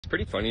It's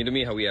pretty funny to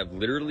me how we have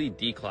literally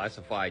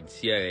declassified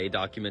CIA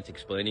documents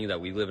explaining that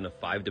we live in a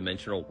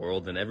five-dimensional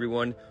world and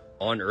everyone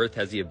on Earth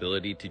has the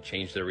ability to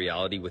change their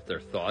reality with their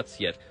thoughts,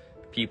 yet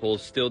people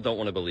still don't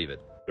want to believe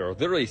it. There are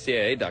literally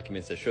CIA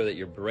documents that show that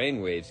your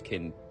brainwaves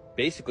can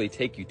basically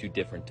take you to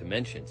different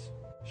dimensions,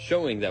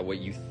 showing that what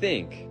you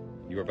think,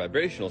 your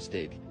vibrational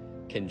state,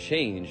 can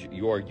change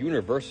your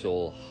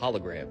universal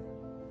hologram.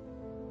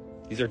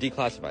 These are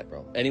declassified,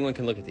 bro. Anyone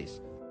can look at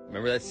these.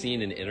 Remember that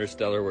scene in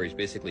Interstellar where he's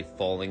basically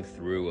falling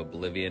through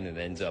oblivion and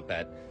ends up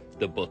at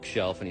the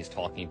bookshelf and he's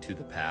talking to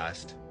the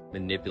past,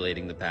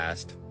 manipulating the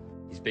past?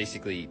 He's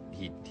basically,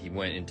 he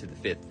went into the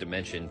fifth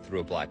dimension through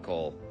a black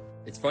hole.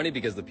 It's funny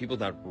because the people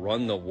that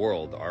run the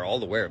world are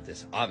all aware of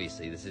this.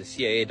 Obviously, this is a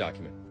CIA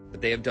document.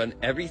 But they have done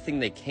everything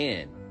they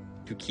can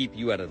to keep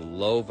you at a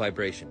low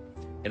vibration.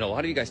 And a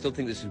lot of you guys still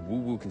think this is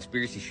woo-woo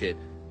conspiracy shit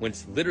when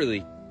it's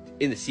literally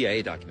in the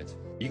CIA documents.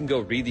 You can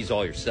go read these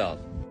all yourself.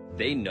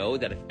 They know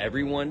that if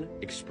everyone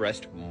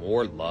expressed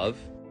more love,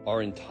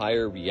 our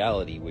entire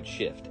reality would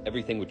shift.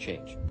 Everything would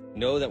change.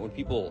 Know that when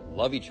people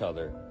love each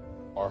other,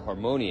 are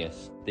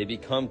harmonious, they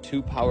become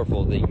too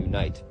powerful, they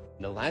unite.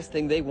 And the last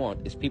thing they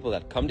want is people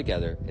that come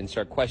together and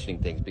start questioning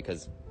things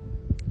because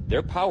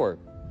their power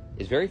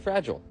is very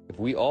fragile. If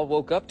we all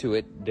woke up to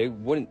it, they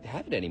wouldn't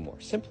have it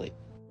anymore, simply.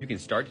 You can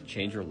start to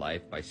change your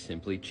life by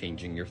simply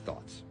changing your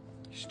thoughts.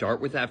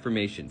 Start with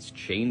affirmations.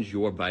 Change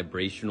your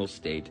vibrational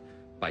state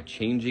by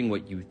changing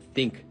what you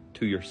think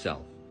to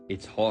yourself.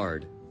 It's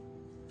hard,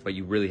 but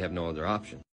you really have no other option.